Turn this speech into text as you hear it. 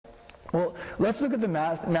Well, let's look at the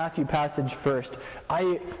Matthew passage first.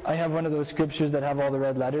 I have one of those scriptures that have all the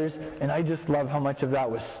red letters, and I just love how much of that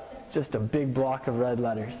was just a big block of red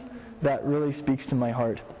letters. That really speaks to my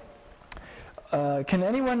heart. Can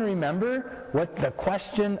anyone remember what the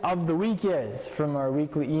question of the week is from our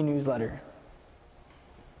weekly e-newsletter?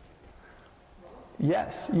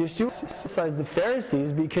 Yes, Yeshua criticized the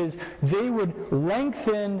Pharisees because they would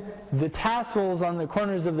lengthen the tassels on the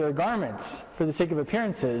corners of their garments for the sake of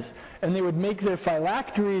appearances, and they would make their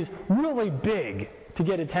phylacteries really big to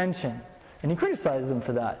get attention. And he criticized them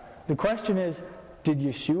for that. The question is, did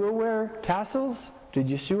Yeshua wear tassels? Did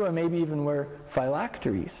Yeshua maybe even wear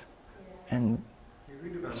phylacteries? And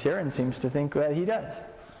Sharon seems to think that he does.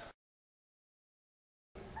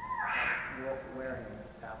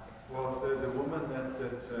 Well, the woman that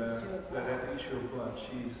had the issue of blood,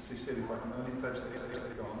 she said, if I can only touch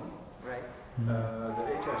the garment. Right. The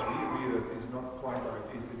HSV reader is not quite right.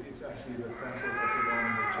 It's actually the tassels that go on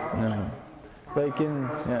the child. No. Like in,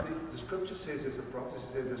 yeah. The scripture says there's a prophecy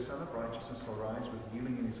that the Son of Righteousness will rise with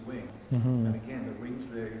healing in his wings. And again, the wings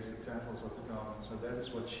there is the tassels of the garment. So that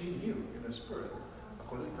is what she knew in the spirit. I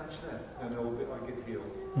couldn't touch that, and I get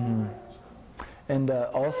healed. And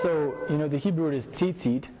also, the Hebrew word is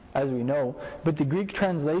tzitzit, as we know, but the Greek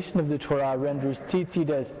translation of the Torah renders tzitzit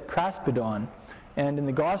as kraspedon. And in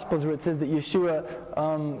the Gospels where it says that Yeshua,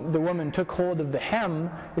 the woman, took hold of the hem,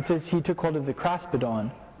 it says he took hold of the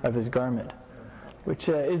kraspedon of his garment, which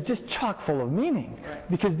is just chock full of meaning,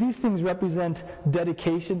 because these things represent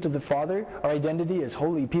dedication to the Father, our identity as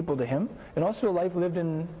holy people to Him, and also a life lived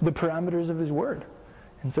in the parameters of His Word.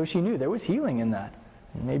 And so she knew there was healing in that.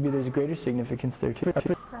 And maybe there's greater significance there too.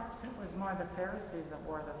 Perhaps it was more the Pharisees that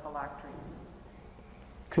wore the phylacteries.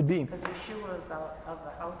 Could be. Because Yeshua was of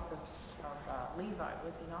the house of Levi,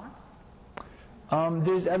 was he not?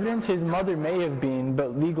 There's evidence his mother may have been,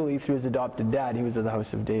 but legally through his adopted dad, he was of the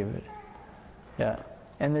house of David. Yeah.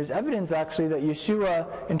 And there's evidence actually that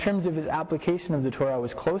Yeshua, in terms of his application of the Torah,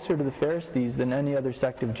 was closer to the Pharisees than any other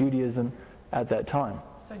sect of Judaism at that time.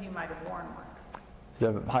 So he might have worn one.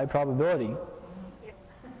 There's a high probability.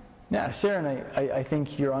 Yeah, Sharon, I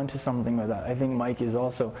think you're onto something with that. I think Mike is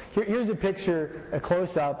also. Here's a picture, a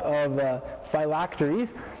close-up of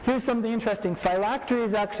phylacteries. Here's something interesting. Phylactery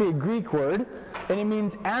is actually a Greek word, and it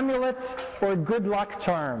means amulets or good luck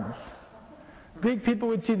charms. Greek people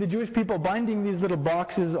would see the Jewish people binding these little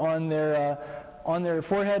boxes on their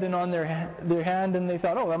forehead and on their hand, and they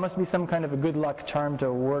thought, oh, that must be some kind of a good luck charm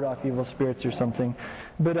to ward off evil spirits or something.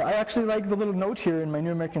 But I actually like the little note here in my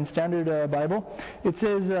New American Standard Bible. It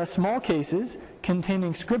says, small cases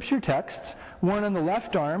containing scripture texts worn on the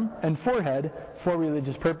left arm and forehead for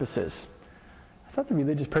religious purposes. I thought the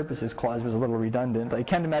religious purposes clause was a little redundant. I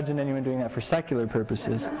can't imagine anyone doing that for secular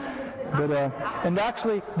purposes. But and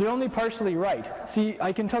actually, they're only partially right. See,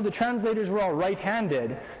 I can tell the translators were all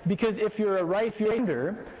right-handed, because if you're a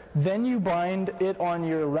right-hander, then you bind it on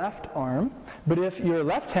your left arm. But if you're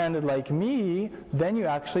left-handed like me, then you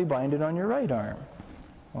actually bind it on your right arm.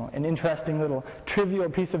 Well, an interesting little trivial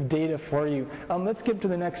piece of data for you. Let's skip to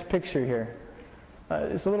the next picture here.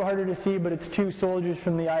 It's a little harder to see, but it's two soldiers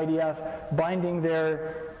from the IDF binding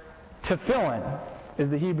their tefillin, is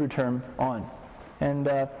the Hebrew term, on. And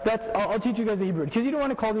I'll teach you guys the Hebrew, because you don't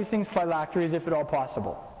want to call these things phylacteries if at all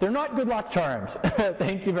possible. They're not good luck charms.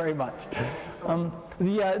 Thank you very much.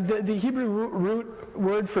 The Hebrew root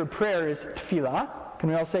word for prayer is tefillah. Can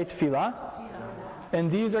we all say tefillah? And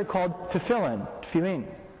these are called tefillin.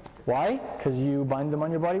 Why? Because you bind them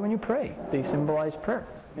on your body when you pray. They symbolize prayer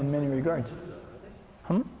in many regards.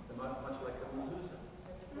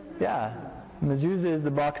 Yeah. Mezuzah is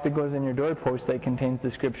the box that goes in your doorpost that contains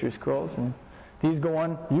the scripture scrolls, and these go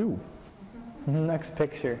on you. Next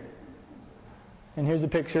picture. And here's a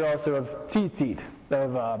picture also of tzitzit,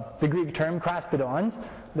 of the Greek term kraspedons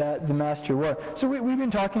that the Master wore. So we've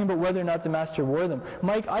been talking about whether or not the Master wore them.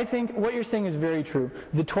 Mike, I think what you're saying is very true.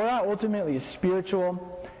 The Torah ultimately is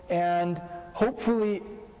spiritual, and hopefully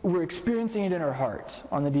we're experiencing it in our hearts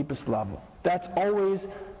on the deepest level. That's always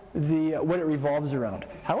what it revolves around.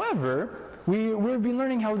 However, we've been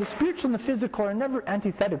learning how the spiritual and the physical are never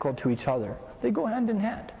antithetical to each other. They go hand in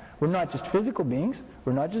hand. We're not just physical beings.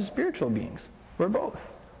 We're not just spiritual beings. We're both.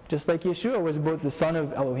 Just like Yeshua was both the son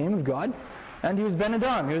of Elohim, of God, and he was Ben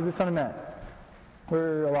Adam. He was the son of man.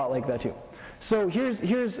 We're a lot like that too. So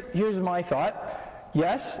here's my thought.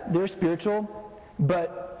 Yes, they're spiritual,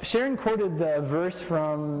 but Sharon quoted the verse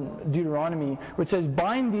from Deuteronomy, which says,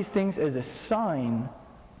 bind these things as a sign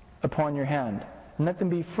upon your hand, and let them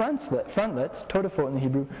be frontlets, totafot in the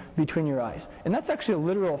Hebrew, between your eyes. And that's actually a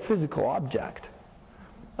literal physical object.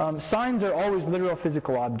 Signs are always literal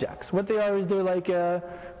physical objects. What they are is they're like,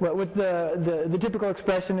 what the typical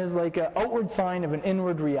expression is like an outward sign of an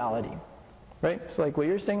inward reality. Right? So like what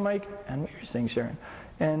you're saying, Mike, and what you're saying, Sharon.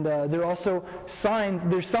 And they're also signs.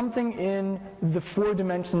 There's something in the 4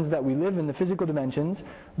 dimensions that we live in, the physical dimensions,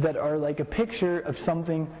 that are like a picture of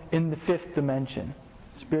something in the 5th dimension,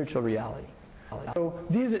 spiritual reality. So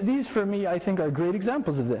these for me, I think, are great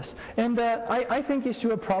examples of this. And I think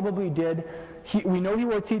Yeshua probably did, we know he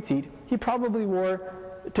wore tzitzit, he probably wore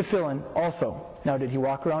tefillin also. Now, did he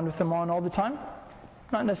walk around with them on all the time?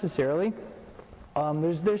 Not necessarily.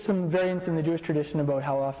 There's some variance in the Jewish tradition about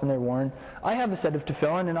how often they're worn. I have a set of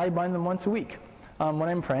tefillin, and I bind them once a week when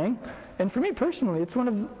I'm praying. And for me personally, it's one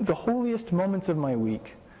of the holiest moments of my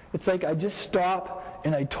week. It's like I just stop,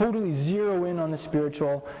 and I totally zero in on the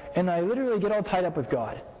spiritual, and I literally get all tied up with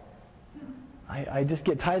God. I just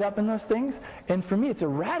get tied up in those things, and for me, it's a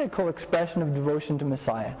radical expression of devotion to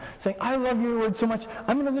Messiah. Saying, I love your word so much,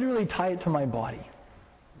 I'm going to literally tie it to my body.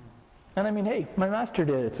 And I mean, hey, my master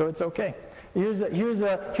did it, so it's okay. Here's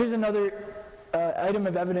another item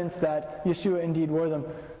of evidence that Yeshua indeed wore them.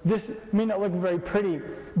 This may not look very pretty,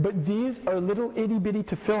 but these are little itty-bitty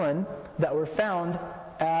tefillin that were found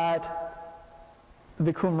at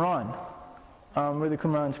the Qumran, where the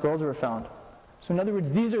Qumran scrolls were found. So in other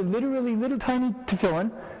words, these are literally little tiny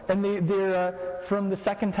tefillin, and they're from the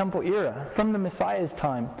Second Temple era, from the Messiah's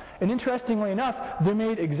time. And interestingly enough, they're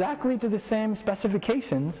made exactly to the same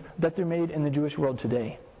specifications that they're made in the Jewish world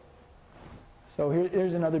today. So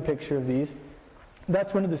here's another picture of these.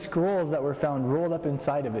 That's one of the scrolls that were found rolled up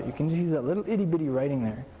inside of it. You can see that little itty-bitty writing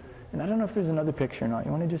there. And I don't know if there's another picture or not.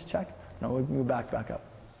 You want to just check? No, we'll go back up.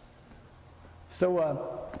 So,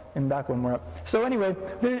 and back one more up. So anyway,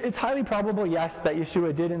 it's highly probable, yes, that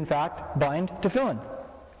Yeshua did in fact bind tefillin.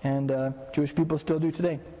 And Jewish people still do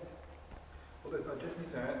today. Well, I just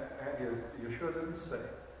need to add here, Yeshua didn't say,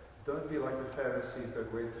 don't be like the Pharisees that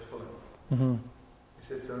wear tefillin. Mm-hmm. He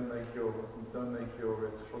said, don't make your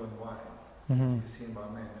tefillin wine. Mm-hmm. You've seen by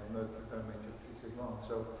men, and don't make your tzitzit long.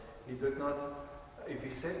 So he did not, if he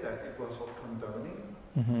said that, it was a condoning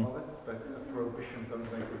of it, but a prohibition,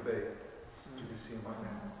 don't make it big.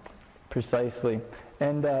 Precisely.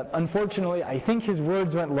 And unfortunately, I think his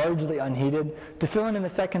words went largely unheeded. Tefillin in the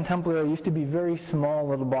Second Temple era used to be very small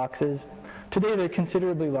little boxes. Today they're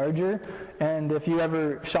considerably larger, and if you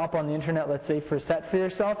ever shop on the internet, let's say for a set for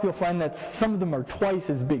yourself, you'll find that some of them are twice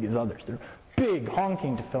as big as others. They're big,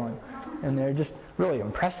 honking tefillin, and they're just really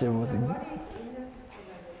impressive.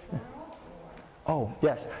 Oh,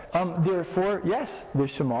 yes.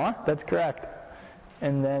 There's Shema, that's correct.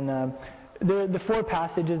 And then the 4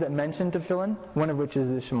 passages that mention tefillin, one of which is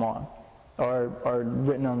the Shema, are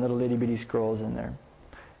written on little itty-bitty scrolls in there.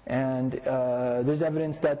 And there's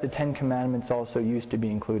evidence that the 10 Commandments also used to be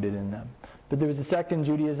included in them. But there was a sect in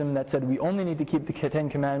Judaism that said we only need to keep the 10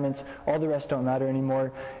 Commandments, all the rest don't matter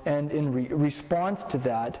anymore. And in response to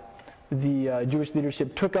that, the Jewish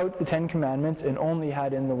leadership took out the 10 Commandments and only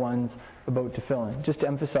had in the ones about tefillin, just to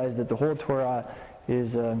emphasize that the whole Torah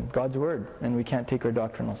is God's Word, and we can't take our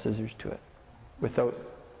doctrinal scissors to it without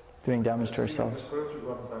doing damage to ourselves. The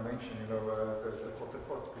spiritual dimension, the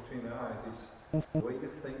between the eyes is the way you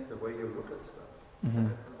think, the way you look at stuff. Mm-hmm.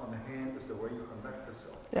 On the hand is the way you conduct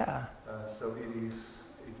yourself. Yeah. So it's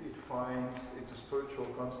a spiritual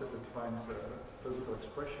concept that finds physical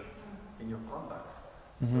expression in your conduct.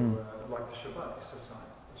 Mm-hmm. So like the Shabbat is a sign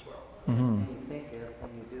as well. Mm-hmm. You think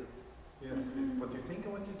when you do. Yes, it's what you think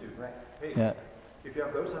and what you do. Right. Hey, Yeah. if you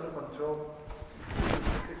have those under control,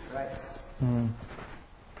 Right. Mm.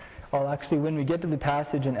 Well, actually, when we get to the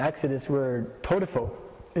passage in Exodus where totefo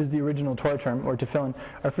is the original Torah term, or tefillin,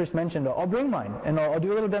 are first mentioned, I'll bring mine, and I'll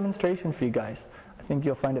do a little demonstration for you guys. I think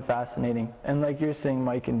you'll find it fascinating. And like you're saying,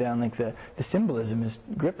 Mike and Dan, like the symbolism is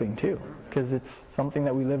gripping too, because it's something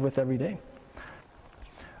that we live with every day.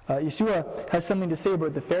 Yeshua has something to say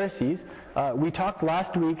about the Pharisees. We talked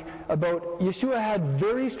last week about Yeshua had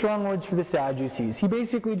very strong words for the Sadducees. He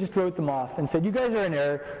basically just wrote them off and said, you guys are in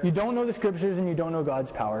error, you don't know the Scriptures, and you don't know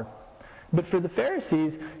God's power. But for the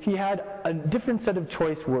Pharisees, he had a different set of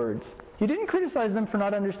choice words. He didn't criticize them for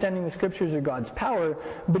not understanding the Scriptures or God's power,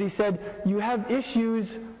 but he said, you have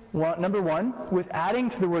issues, number one, with adding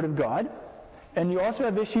to the Word of God, and you also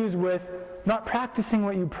have issues with not practicing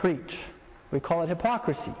what you preach. We call it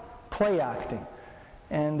hypocrisy, play acting.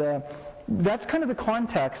 And that's kind of the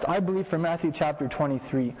context, I believe, for Matthew chapter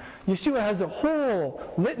 23. Yeshua has a whole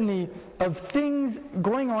litany of things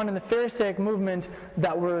going on in the Pharisaic movement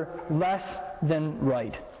that were less than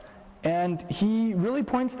right. And he really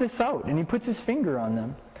points this out, and he puts his finger on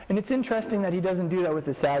them. And it's interesting that he doesn't do that with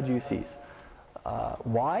the Sadducees.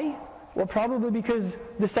 Why? Well, probably because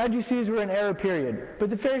the Sadducees were an error period, but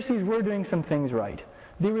the Pharisees were doing some things right.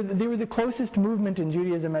 They were the closest movement in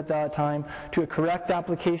Judaism at that time to a correct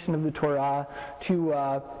application of the Torah, to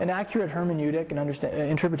an accurate hermeneutic and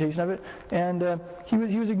interpretation of it, and he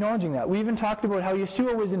was acknowledging that. We even talked about how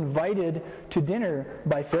Yeshua was invited to dinner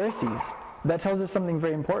by Pharisees. That tells us something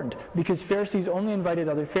very important, because Pharisees only invited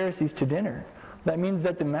other Pharisees to dinner. That means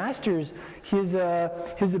that the Master's, his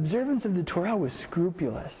observance of the Torah was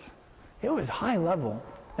scrupulous. It was high level.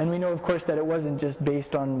 And we know, of course, that it wasn't just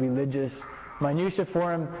based on religious minutiae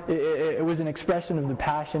for him. It was an expression of the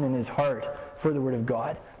passion in his heart for the Word of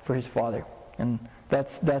God, for his Father. And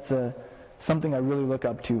that's something I really look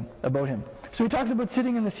up to about him. So he talks about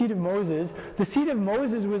sitting in the seat of Moses. The seat of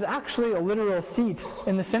Moses was actually a literal seat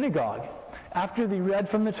in the synagogue. After they read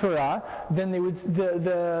from the Torah, then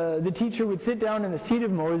the teacher would sit down in the seat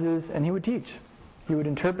of Moses and he would teach. He would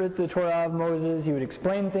interpret the Torah of Moses, he would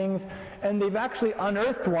explain things, and they've actually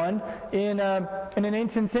unearthed one in an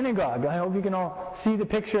ancient synagogue. I hope you can all see the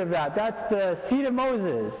picture of that. That's the seat of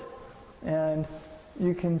Moses. And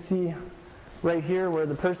you can see right here where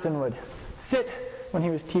the person would sit when he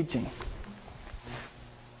was teaching.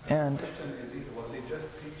 And was he just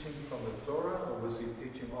teaching from the Torah, or was he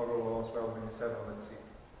teaching oral law as well when he sat on that seat?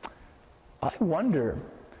 I wonder,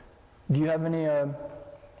 do you have any,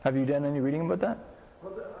 have you done any reading about that?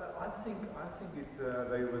 Well, I think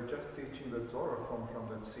they were just teaching the Torah from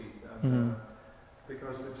that seat, and,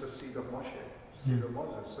 because it's a seat of Moshe, seat of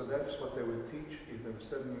Moses. So that's what they would teach if they were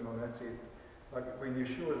sitting on that seat. Like when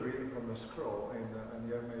Yeshua was reading from the scroll in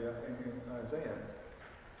Isaiah,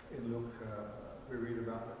 in Luke, we read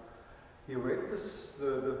about it. He read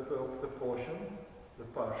the portion, the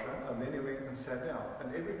parsha, and then he went and sat down,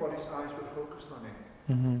 and everybody's eyes were focused on him.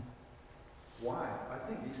 Mm-hmm. Why? I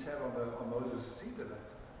think he sat on Moses' seat at that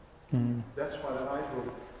time. That's why the eyes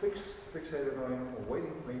were fixated on him, or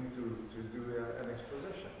waiting for him to do an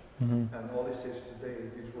exposition. And all he says today,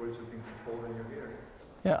 these words have been fulfilled in your hearing.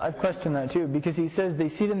 Yeah, I've questioned that too, because he says they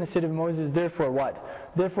sit in the seat of Moses, therefore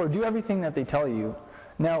what? Therefore do everything that they tell you.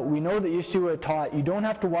 Now, we know that Yeshua taught you don't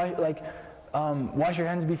have to wash your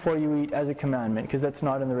hands before you eat as a commandment, because that's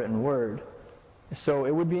not in the written word. So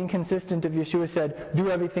it would be inconsistent if Yeshua said,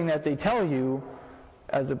 do everything that they tell you,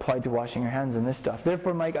 as applied to washing your hands and this stuff.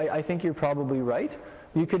 Therefore, Mike, I think you're probably right.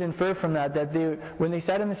 You could infer from that when they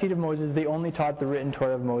sat in the seat of Moses, they only taught the written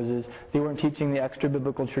Torah of Moses. They weren't teaching the extra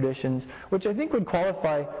biblical traditions, which I think would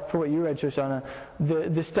qualify for what you read, Shoshana,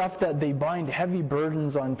 the stuff that they bind heavy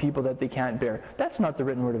burdens on people that they can't bear. That's not the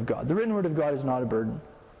written word of God. The written word of God is not a burden.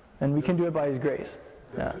 And we can do it by His grace.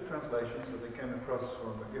 There are two translations that they came across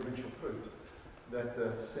from Ibn Shaput that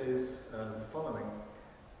says the following: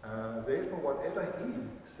 therefore, whatever he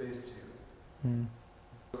says to you.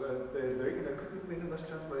 There could have been a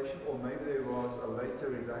mistranslation, or maybe there was a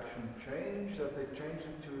later redaction change that they changed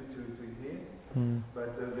it to here.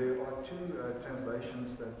 But there are two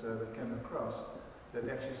translations that came across that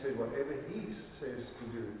actually said whatever he says to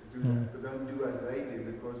do that. But don't do as they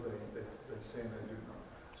do, because they say they do not.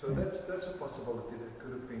 So that's a possibility. That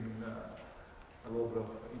could have been a little bit of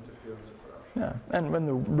interference or corruption. Yeah, and when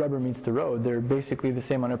the rubber meets the road, they're basically the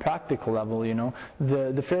same on a practical level, you know.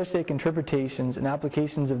 The Pharisaic interpretations and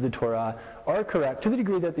applications of the Torah are correct to the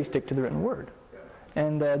degree that they stick to the written word. Yeah.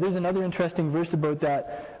 And there's another interesting verse about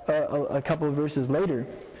that a couple of verses later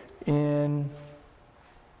in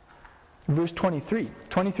verse 23.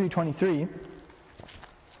 23,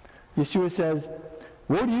 Yeshua says,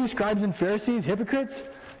 "Woe to you, scribes and Pharisees, hypocrites!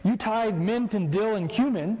 You tithe mint and dill and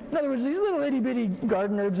cumin," in other words, these little itty-bitty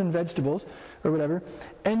garden herbs and vegetables, or whatever,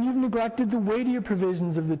 "and you've neglected the weightier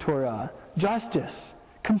provisions of the Torah, justice,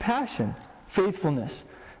 compassion, faithfulness.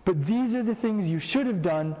 But these are the things you should have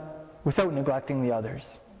done without neglecting the others."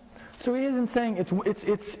 So he isn't saying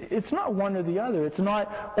it's not one or the other. It's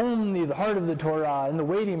not only the heart of the Torah and the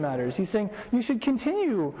weighty matters. He's saying you should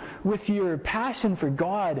continue with your passion for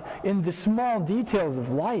God in the small details of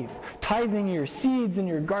life, tithing your seeds and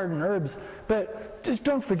your garden herbs, but just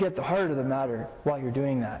don't forget the heart of the matter while you're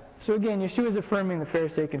doing that. So again, Yeshua is affirming the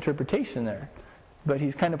Pharisaic interpretation there, but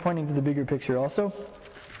he's kind of pointing to the bigger picture also.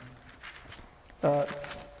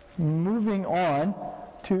 Moving on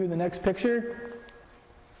to the next picture.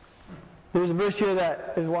 There's a verse here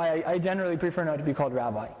that is why I generally prefer not to be called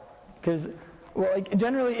rabbi. Because,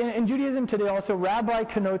 generally in Judaism today also, rabbi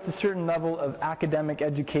connotes a certain level of academic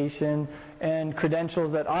education and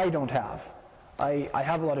credentials that I don't have. I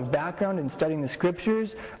have a lot of background in studying the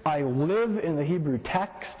scriptures. I live in the Hebrew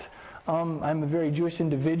text. I'm a very Jewish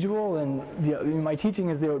individual, and my teaching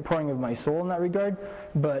is the outpouring of my soul in that regard.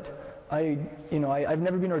 But I've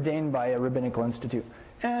never been ordained by a rabbinical institute.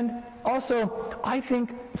 And also, I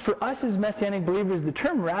think for us as Messianic believers, the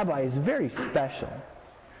term rabbi is very special.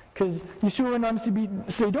 Because Yeshua went on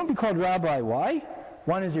to say, don't be called rabbi. Why?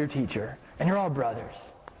 One is your teacher, and you're all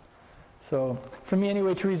brothers. So, for me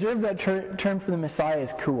anyway, to reserve that term for the Messiah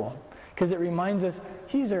is cool. Because it reminds us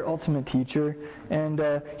he's our ultimate teacher, and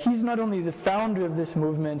he's not only the founder of this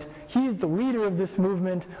movement, he's the leader of this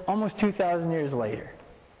movement almost 2,000 years later.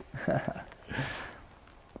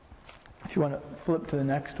 If you want to flip to the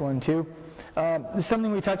next one too. There's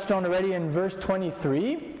something we touched on already in verse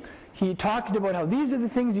 23. He talked about how these are the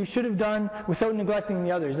things you should have done without neglecting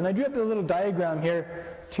the others. And I drew up a little diagram here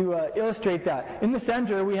to illustrate that. In the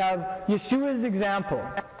center we have Yeshua's example.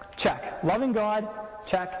 Check. Loving God.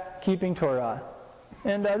 Check. Keeping Torah.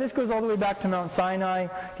 And this goes all the way back to Mount Sinai.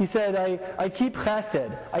 He said, I keep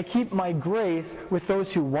chesed. I keep my grace with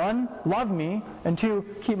those who, one, love me, and two,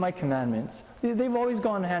 keep my commandments. They've always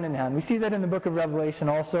gone hand in hand. We see that in the book of Revelation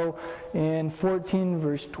also in 14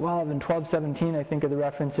 verse 12 and 12:17, I think, are the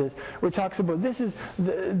references, where it talks about this is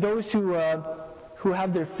those who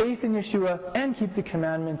have their faith in Yeshua and keep the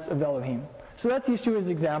commandments of Elohim. So that's Yeshua's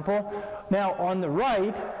example. Now, on the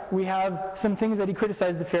right, we have some things that he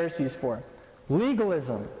criticized the Pharisees for.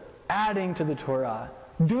 Legalism, adding to the Torah,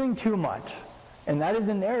 doing too much. And that is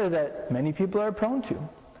an error that many people are prone to.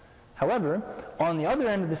 However, on the other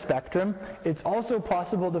end of the spectrum, it's also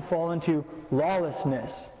possible to fall into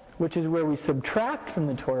lawlessness, which is where we subtract from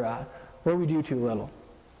the Torah, where we do too little.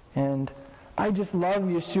 And I just love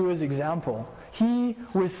Yeshua's example. He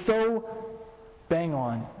was so bang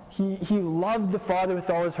on. He loved the Father with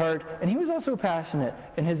all his heart, and he was also passionate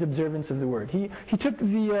in his observance of the Word. He took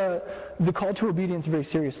the call to obedience very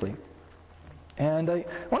seriously. And I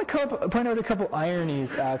want to point out a couple ironies,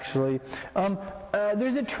 actually.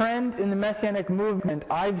 There's a trend in the Messianic movement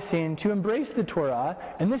I've seen to embrace the Torah,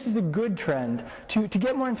 and this is a good trend, to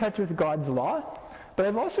get more in touch with God's law. But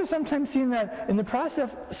I've also sometimes seen that in the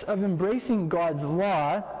process of embracing God's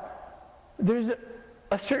law, there's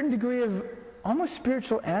a certain degree of almost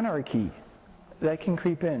spiritual anarchy that can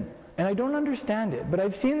creep in. And I don't understand it, but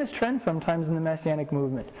I've seen this trend sometimes in the Messianic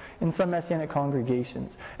movement, in some Messianic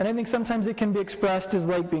congregations. And I think sometimes it can be expressed as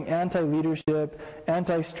like being anti-leadership,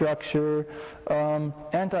 anti-structure,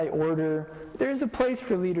 anti-order. There's a place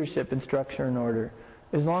for leadership and structure and order,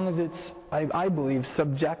 as long as it's, I believe,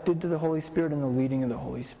 subjected to the Holy Spirit and the leading of the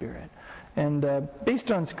Holy Spirit. And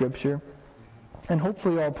based on Scripture, and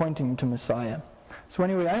hopefully all pointing to Messiah. So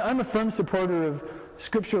anyway, I'm a firm supporter of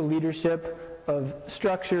scriptural leadership, of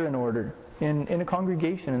structure and order in a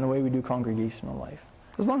congregation, in the way we do congregational life,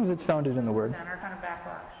 as long as it's founded in the Word. Center kind of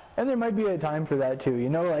backlash. And there might be a time for that too.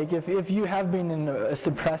 Like if you have been in a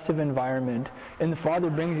suppressive environment and the Father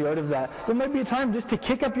brings you out of that, there might be a time just to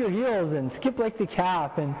kick up your heels and skip like the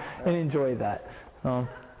calf and enjoy that.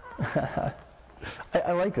 I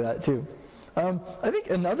like that too. I think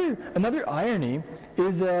another irony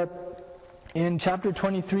is in chapter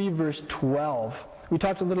 23, verse 12. We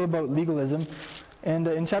talked a little about legalism, and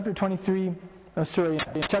in chapter 24,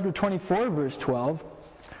 verse 12,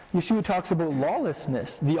 Yeshua talks about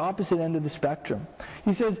lawlessness, the opposite end of the spectrum.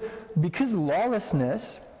 He says, because lawlessness,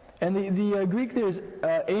 and the Greek there is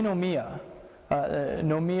anomia.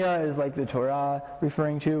 Nomia is like the Torah,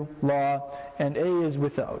 referring to law, and a is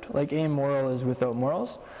without, like amoral is without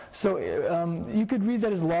morals. So you could read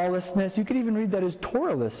that as lawlessness. You could even read that as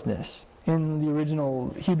Torahlessness in the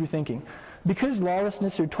original Hebrew thinking. Because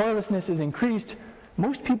lawlessness or Torahlessness is increased,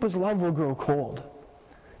 most people's love will grow cold.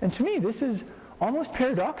 And to me, this is almost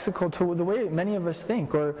paradoxical to the way many of us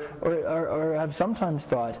think or have sometimes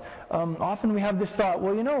thought. Often we have this thought,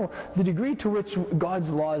 well, the degree to which God's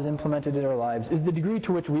law is implemented in our lives is the degree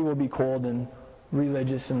to which we will be cold and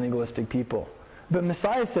religious and legalistic people. But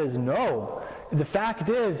Messiah says, no. The fact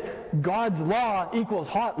is, God's law equals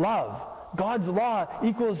hot love. God's law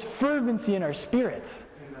equals fervency in our spirits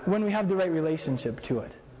when we have the right relationship to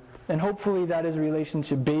it. And hopefully that is a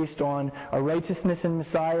relationship based on a righteousness in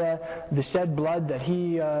Messiah, the shed blood that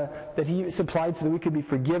He supplied so that we could be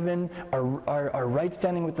forgiven, our right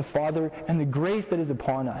standing with the Father, and the grace that is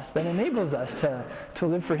upon us that enables us to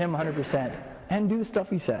live for Him 100% and do the stuff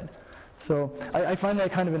He said. So I find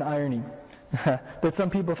that kind of an irony, that some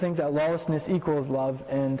people think that lawlessness equals love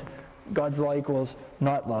and God's law equals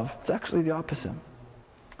not love. It's actually the opposite.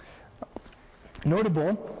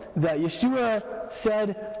 Notable that Yeshua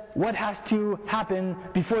said what has to happen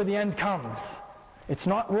before the end comes. It's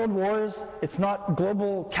not world wars, it's not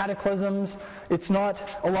global cataclysms, it's not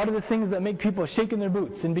a lot of the things that make people shake in their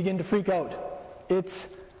boots and begin to freak out. It's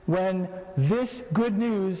when this good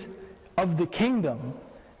news of the kingdom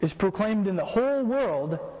is proclaimed in the whole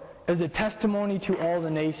world as a testimony to all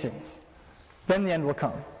the nations. Then the end will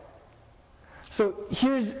come. So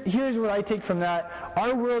here's what I take from that. Our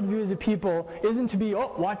worldview as a people isn't to be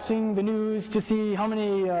watching the news to see how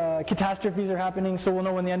many catastrophes are happening so we'll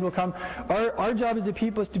know when the end will come. Our job as a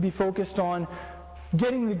people is to be focused on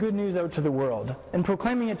getting the good news out to the world and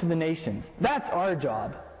proclaiming it to the nations. That's our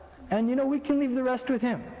job. And we can leave the rest with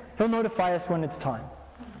him. He'll notify us when it's time.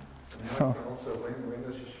 And also, when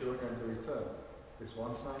does Yeshua going to return? There's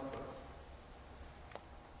one sign for us.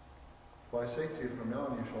 For I say to you from now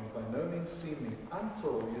on, you shall by no means see me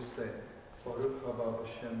until you say, Baruch haba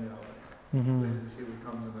Hashem Yahweh. Blessed is he who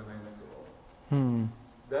comes in the name of the Lord.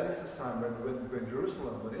 That is a sign when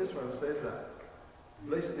Jerusalem, when Israel says that,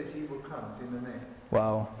 blessed is he who comes in the name.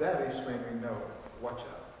 Wow. That is when we know, watch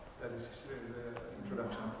out. That is the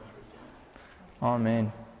introduction of Scripture.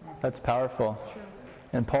 Amen. That's powerful. It's true.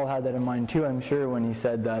 And Paul had that in mind too, I'm sure, when he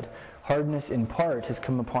said that hardness in part has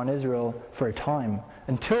come upon Israel for a time,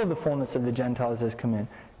 until the fullness of the Gentiles has come in.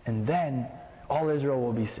 And then all Israel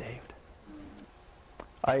will be saved.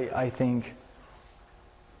 I think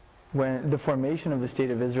when the formation of the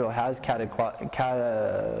state of Israel has catalyzed.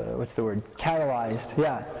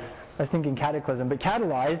 Yeah, I was thinking cataclysm, but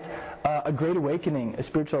catalyzed a great awakening, a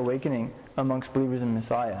spiritual awakening amongst believers in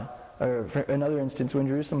Messiah. Or for another instance, when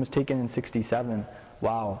Jerusalem was taken in 67,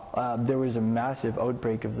 wow, there was a massive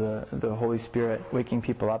outbreak of the Holy Spirit waking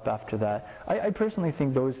people up after that. I personally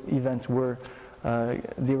think those events were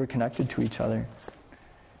connected to each other.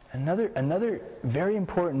 Another very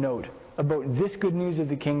important note about this good news of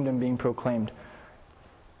the kingdom being proclaimed.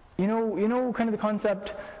 You know, kind of the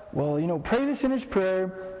concept, well, pray the sinner's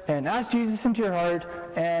prayer and ask Jesus into your heart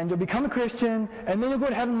and you'll become a Christian and then you'll go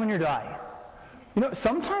to heaven when you die.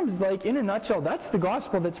 Sometimes, like, in a nutshell, that's the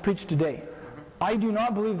gospel that's preached today. I do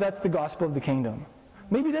not believe that's the gospel of the kingdom.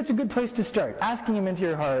 Maybe that's a good place to start, asking him into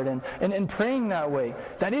your heart and praying that way.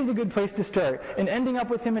 That is a good place to start. And ending up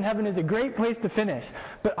with him in heaven is a great place to finish.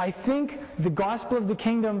 But I think the gospel of the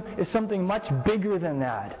kingdom is something much bigger than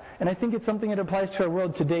that. And I think it's something that applies to our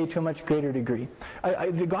world today to a much greater degree.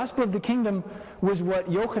 The gospel of the kingdom was what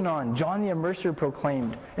Yochanan, John the Immerser,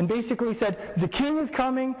 proclaimed. And basically said, the king is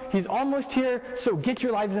coming, he's almost here, so get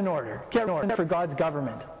your lives in order. Get in order for God's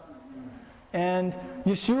government. And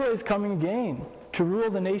Yeshua is coming again to rule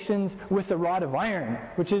the nations with a rod of iron,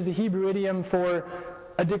 which is the Hebrew idiom for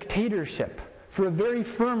a dictatorship, for a very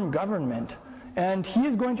firm government. And he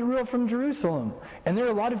is going to rule from Jerusalem. And there are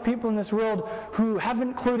a lot of people in this world who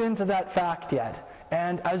haven't clued into that fact yet.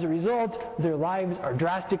 And as a result, their lives are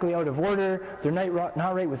drastically out of order. They're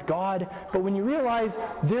not right with God. But when you realize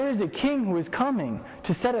there is a king who is coming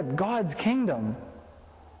to set up God's kingdom,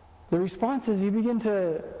 the response is you begin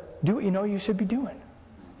to do what you know you should be doing.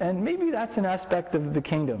 And maybe that's an aspect of the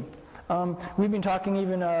kingdom. We've been talking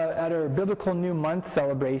even at our Biblical New Month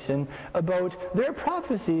celebration about there are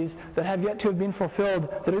prophecies that have yet to have been fulfilled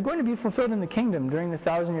that are going to be fulfilled in the kingdom during the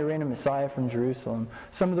 1,000-year reign of Messiah from Jerusalem.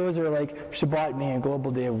 Some of those are like Shabbat being a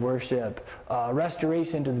global day of worship,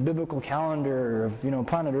 restoration to the biblical calendar of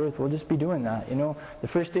planet Earth. We'll just be doing that. The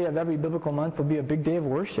first day of every biblical month will be a big day of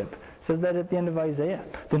worship. It says that at the end of Isaiah.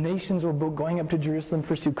 The nations will be going up to Jerusalem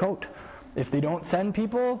for Sukkot. If they don't send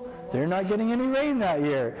people, they're not getting any rain that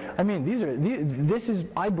year. I mean,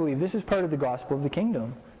 I believe this is part of the gospel of the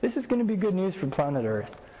kingdom. This is going to be good news for planet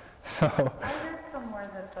Earth. So I read somewhere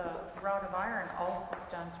that the rod of iron also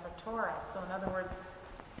stands for Torah. So in other words,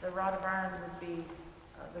 the rod of iron would be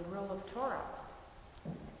the rule of Torah.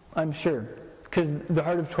 I'm sure, because the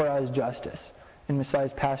heart of Torah is justice. And Messiah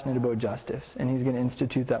is passionate about justice. And he's going to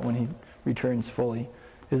institute that when he returns fully,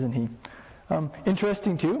 isn't he?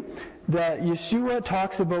 Interesting too, that Yeshua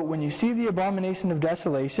talks about when you see the abomination of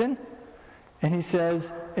desolation, and he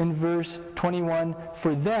says in verse 21,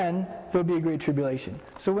 for then there'll be a great tribulation.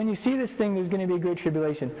 So when you see this thing, there's going to be a great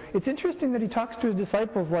tribulation. It's interesting that he talks to his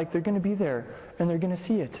disciples like they're going to be there, and they're going to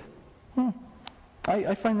see it.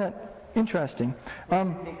 I find that interesting. What do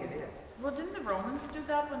you think it is? Well, didn't the Romans do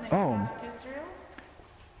that when they attacked Israel?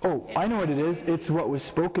 Oh, I know what it is. It's what was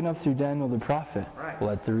spoken of through Daniel the prophet. Right.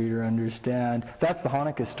 Let the reader understand. That's the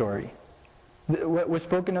Hanukkah story. What was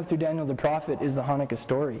spoken of through Daniel the prophet is the Hanukkah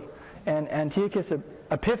story. And Antiochus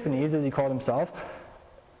Epiphanes, as he called himself,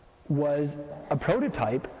 was a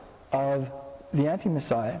prototype of the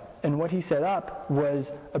anti-Messiah. And what he set up was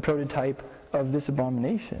a prototype of this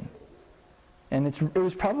abomination. And it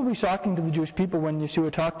was probably shocking to the Jewish people when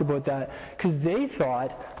Yeshua talked about that, because they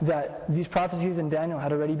thought that these prophecies in Daniel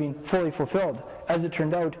had already been fully fulfilled. As it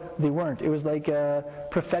turned out, they weren't. It was like a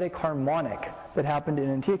prophetic harmonic that happened in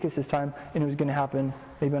Antiochus' time, and it was going to happen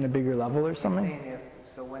maybe on a bigger level or something.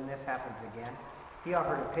 So when this happens again, he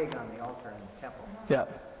offered a pig on the altar in the temple. Yeah.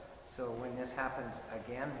 So when this happens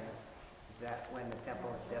again, is that when the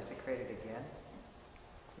temple is desecrated again?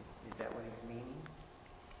 Is that what he's meaning?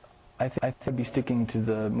 I think I'd be sticking to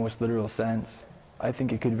the most literal sense. I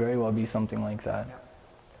think it could very well be something like that. Yeah.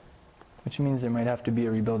 Which means there might have to be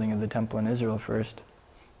a rebuilding of the temple in Israel first.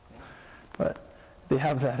 But they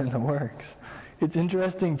have that in the works. It's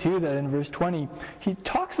interesting too that in verse 20, he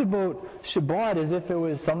talks about Shabbat as if it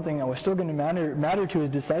was something that was still going to matter to his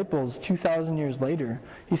disciples 2,000 years later.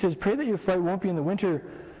 He says, pray that your flight won't be in the winter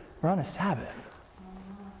or on a Sabbath.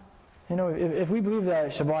 You know, if we believe that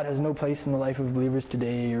Shabbat has no place in the life of believers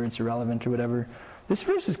today, or it's irrelevant or whatever, this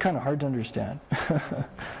verse is kind of hard to understand.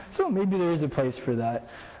 So maybe there is a place for that.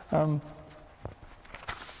 I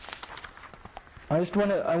want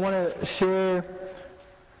to share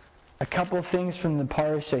a couple things from the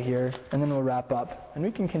parsha here, and then we'll wrap up. And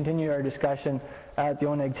we can continue our discussion at the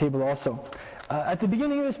Oneg table also. At the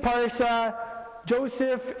beginning of this parsha,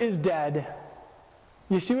 Joseph is dead.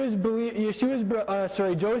 Joseph's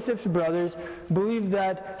brothers believe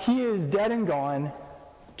that he is dead and gone.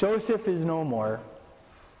 Joseph is no more.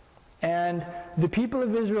 And the people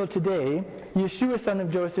of Israel today, Yeshua, son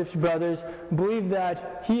of Joseph's brothers, believe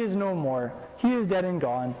that he is no more. He is dead and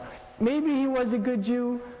gone. Maybe he was a good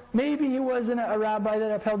Jew. Maybe he wasn't a rabbi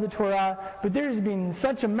that upheld the Torah. But there's been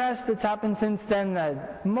such a mess that's happened since then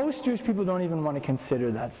that most Jewish people don't even want to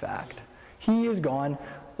consider that fact. He is gone,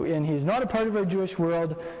 and he's not a part of our Jewish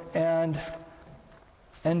world, and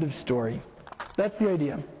end of story. That's the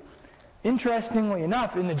idea. Interestingly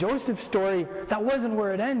enough, in the Joseph story, that wasn't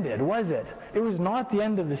where it ended, was it? It was not the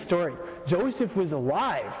end of the story. Joseph was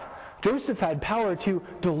alive. Joseph had power to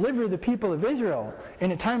deliver the people of Israel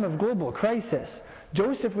in a time of global crisis.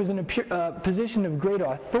 Joseph was in a position of great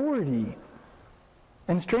authority.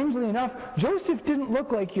 And strangely enough, Joseph didn't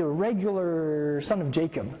look like your regular son of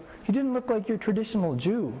Jacob. He didn't look like your traditional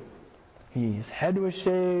Jew. His head was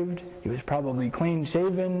shaved, he was probably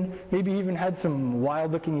clean-shaven, maybe even had some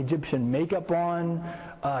wild-looking Egyptian makeup on.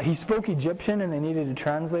 He spoke Egyptian and they needed a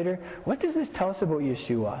translator. What does this tell us about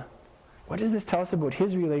Yeshua? What does this tell us about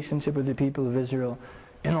his relationship with the people of Israel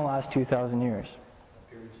in the last 2,000 years?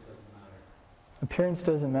 Appearance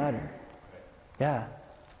doesn't matter. Yeah.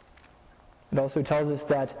 It also tells us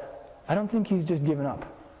that I don't think he's just given up.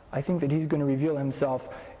 I think that he's going to reveal himself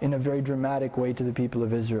in a very dramatic way to the people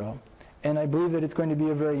of Israel. And I believe that it's going to be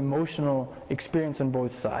a very emotional experience on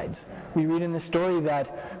both sides. We read in the story that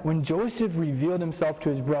when Joseph revealed himself to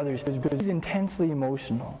his brothers, he was intensely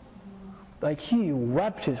emotional. Like he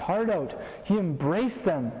wept his heart out. He embraced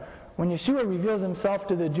them. When Yeshua reveals himself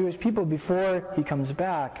to the Jewish people before he comes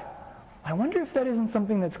back, I wonder if that isn't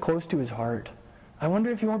something that's close to his heart. I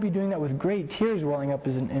wonder if he won't be doing that with great tears welling up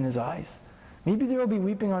in his eyes. Maybe there will be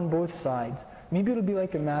weeping on both sides. Maybe it'll be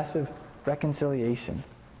like a massive reconciliation.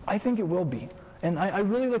 I think it will be. And I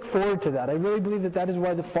really look forward to that. I really believe that that is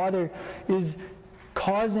why the Father is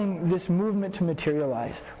causing this movement to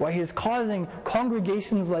materialize. Why he is causing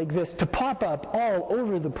congregations like this to pop up all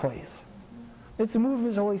over the place. It's a move of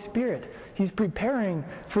his Holy Spirit. He's preparing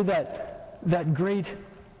for that great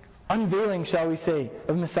unveiling, shall we say,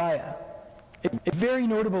 of Messiah. It's very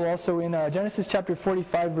notable also in Genesis chapter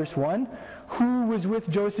 45, verse 1, who was with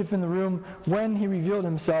Joseph in the room when he revealed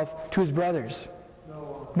himself to his brothers?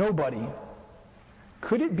 Nobody.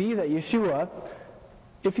 Could it be that Yeshua,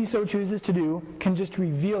 if he so chooses to do, can just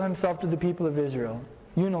reveal himself to the people of Israel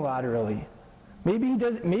unilaterally? Maybe he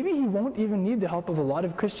does. Maybe he won't even need the help of a lot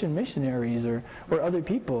of Christian missionaries or other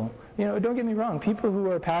people. You know, don't get me wrong. People who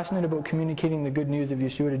are passionate about communicating the good news of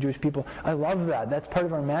Yeshua to Jewish people, I love that. That's part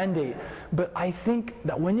of our mandate. But I think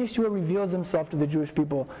that when Yeshua reveals himself to the Jewish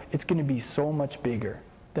people, it's going to be so much bigger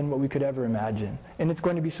than what we could ever imagine. And it's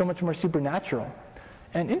going to be so much more supernatural.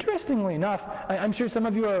 And interestingly enough, I'm sure some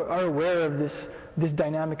of you are aware of this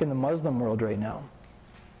dynamic in the Muslim world right now.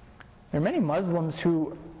 There are many Muslims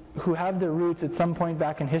who have their roots at some point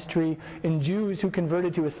back in history in Jews who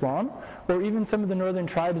converted to Islam, or even some of the northern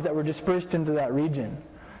tribes that were dispersed into that region.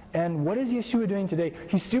 And what is Yeshua doing today?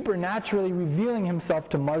 He's supernaturally revealing himself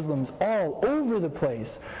to Muslims all over the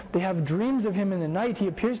place. They have dreams of him in the night. He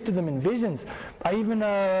appears to them in visions. I even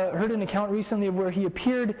heard an account recently of where he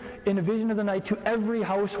appeared in a vision of the night to every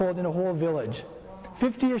household in a whole village.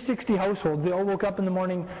 50 or 60 households. They all woke up in the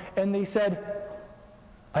morning and they said,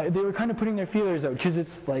 they were kind of putting their feelers out because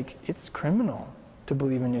it's criminal to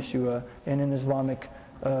believe in Yeshua in an Islamic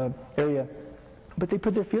area. But they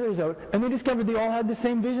put their feelers out and they discovered they all had the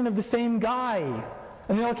same vision of the same guy.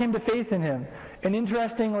 and they all came to faith in him. And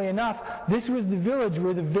interestingly enough, this was the village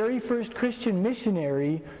where the very first Christian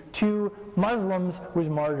missionary to Muslims was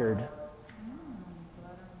martyred.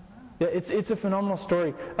 Yeah, it's a phenomenal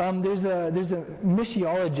story. There's a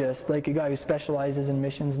missiologist, like a guy who specializes in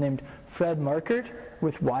missions, named Fred Markert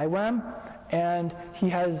with YWAM, and he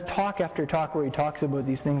has talk after talk where he talks about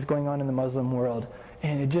these things going on in the Muslim world.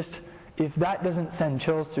 And it just, if that doesn't send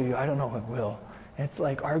chills through you, I don't know what will. It's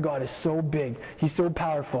like our God is so big, He's so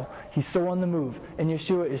powerful, He's so on the move, and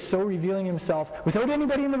Yeshua is so revealing Himself without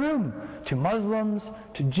anybody in the room, to Muslims,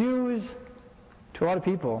 to Jews, to a lot of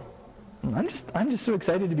people. I'm just so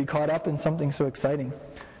excited to be caught up in something so exciting.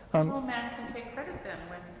 No man can take credit then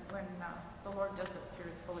when the Lord does it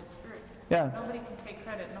through His Holy Spirit. Yeah. Nobody can take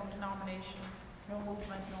credit, no denomination, no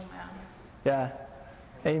movement, no man. Yeah.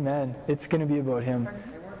 Amen. It's going to be about Him.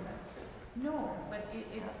 No, but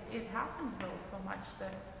it happens though so much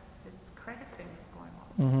that this credit thing is going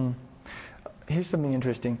on. Here's something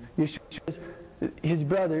interesting. His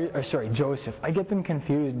brother, Joseph. I get them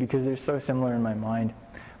confused because they're so similar in my mind.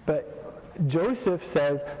 But Joseph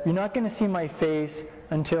says, you're not going to see my face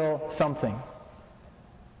until something.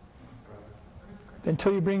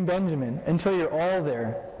 Until you bring Benjamin. Until you're all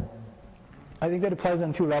there. I think that applies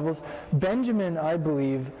on two levels. Benjamin, I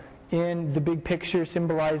believe, in the big picture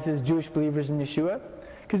symbolizes Jewish believers in Yeshua.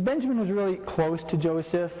 Because Benjamin was really close to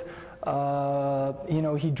Joseph.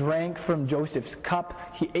 He drank from Joseph's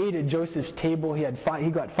cup. He ate at Joseph's table. He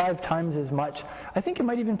got 5 times as much. I think it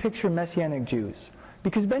might even picture Messianic Jews.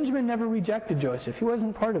 Because Benjamin never rejected Joseph. He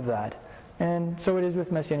wasn't part of that. And so it is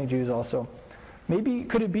with Messianic Jews also. Maybe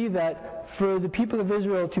could it be that for the people of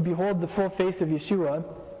Israel to behold the full face of Yeshua,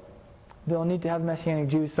 they'll need to have Messianic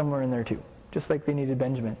Jews somewhere in there too, just like they needed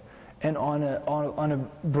Benjamin. And on a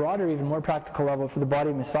broader, even more practical level for the body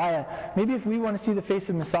of Messiah, maybe if we want to see the face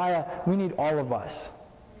of Messiah, we need all of us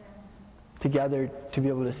together to be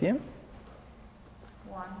able to see Him.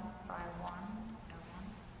 One by one.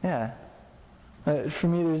 Yeah. For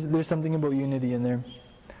me, there's something about unity in there.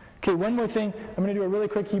 Okay, one more thing. I'm going to do a really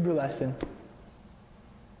quick Hebrew lesson.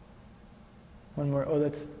 One more. Oh,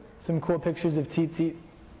 that's some cool pictures of tzitzit.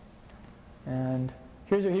 And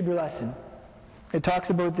here's our Hebrew lesson. It talks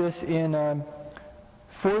about this in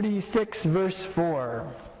 46 verse 4.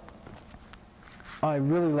 I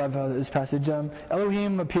really love how this passage.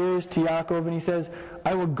 Elohim appears to Yaakov and he says,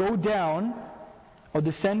 I will go down, I'll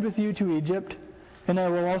descend with you to Egypt, and I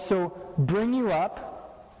will also bring you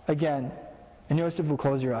up again. And Yosef will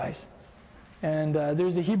close your eyes. And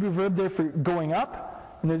there's a Hebrew verb there for going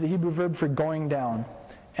up, and there's a Hebrew verb for going down.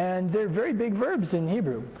 And they're very big verbs in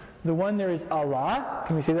Hebrew. The one there is Allah.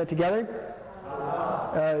 Can we say that together?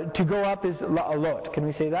 To go up is la'alot. Can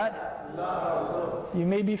we say that? La'alot. You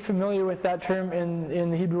may be familiar with that term in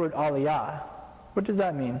the Hebrew word aliyah. What does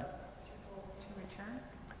that mean? To return?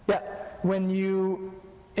 Yeah. When you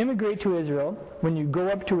immigrate to Israel, when you go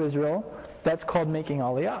up to Israel, that's called making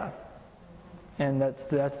aliyah. And that's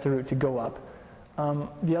the root, to go up.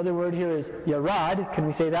 The other word here is yarad. Can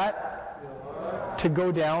we say that? Yarad. To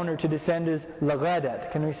go down or to descend is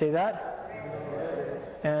lagadat. Can we say that?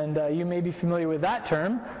 And you may be familiar with that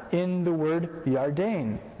term in the word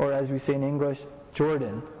Yarden, or as we say in English,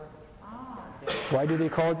 Jordan. Why do they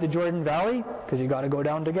call it the Jordan Valley? Because you got to go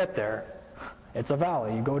down to get there. It's a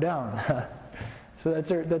valley, you go down. So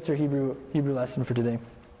that's our Hebrew lesson for today.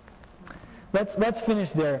 Let's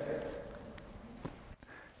finish there.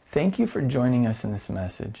 Thank you for joining us in this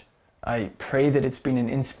message. I pray that it's been an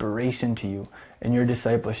inspiration to you in your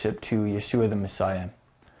discipleship to Yeshua the Messiah.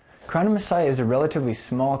 Crown of Messiah is a relatively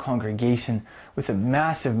small congregation with a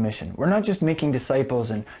massive mission. We're not just making disciples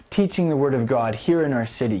and teaching the Word of God here in our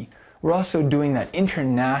city. We're also doing that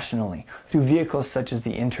internationally through vehicles such as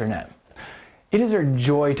the internet. It is our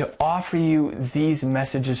joy to offer you these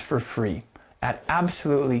messages for free at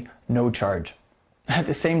absolutely no charge. At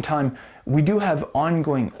the same time, we do have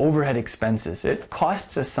ongoing overhead expenses. It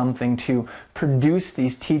costs us something to produce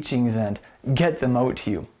these teachings and get them out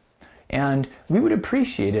to you. And we would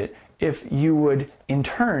appreciate it if you would, in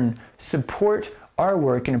turn, support our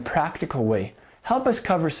work in a practical way. Help us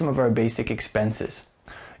cover some of our basic expenses.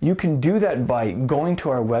 You can do that by going to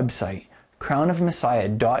our website,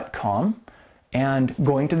 crownofmessiah.com, and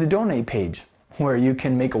going to the donate page, where you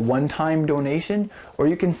can make a one-time donation or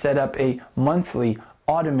you can set up a monthly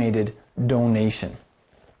automated donation.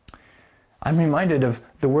 I'm reminded of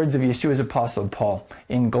the words of Yeshua's apostle Paul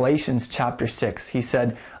in Galatians chapter 6. He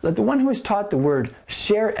said, let the one who is taught the word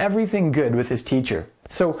share everything good with his teacher.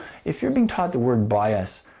 So if you're being taught the word by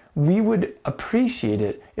us, we would appreciate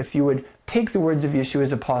it if you would take the words of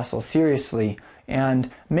Yeshua's apostle seriously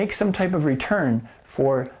and make some type of return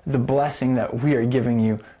for the blessing that we are giving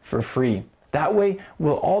you for free. That way,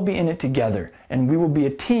 we'll all be in it together, and we will be a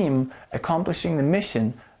team accomplishing the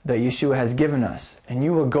mission that Yeshua has given us. And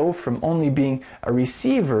you will go from only being a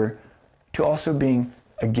receiver to also being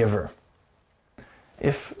a giver.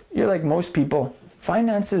 If you're like most people,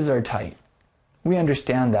 finances are tight. We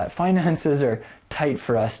understand that. Finances are tight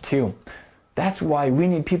for us too. That's why we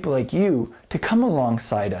need people like you to come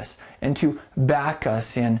alongside us and to back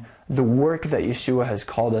us in the work that Yeshua has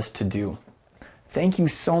called us to do. Thank you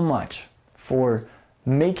so much for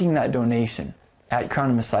making that donation at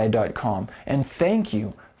crownofmessiah.com, and thank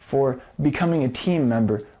you for becoming a team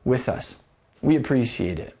member with us. We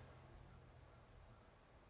appreciate it.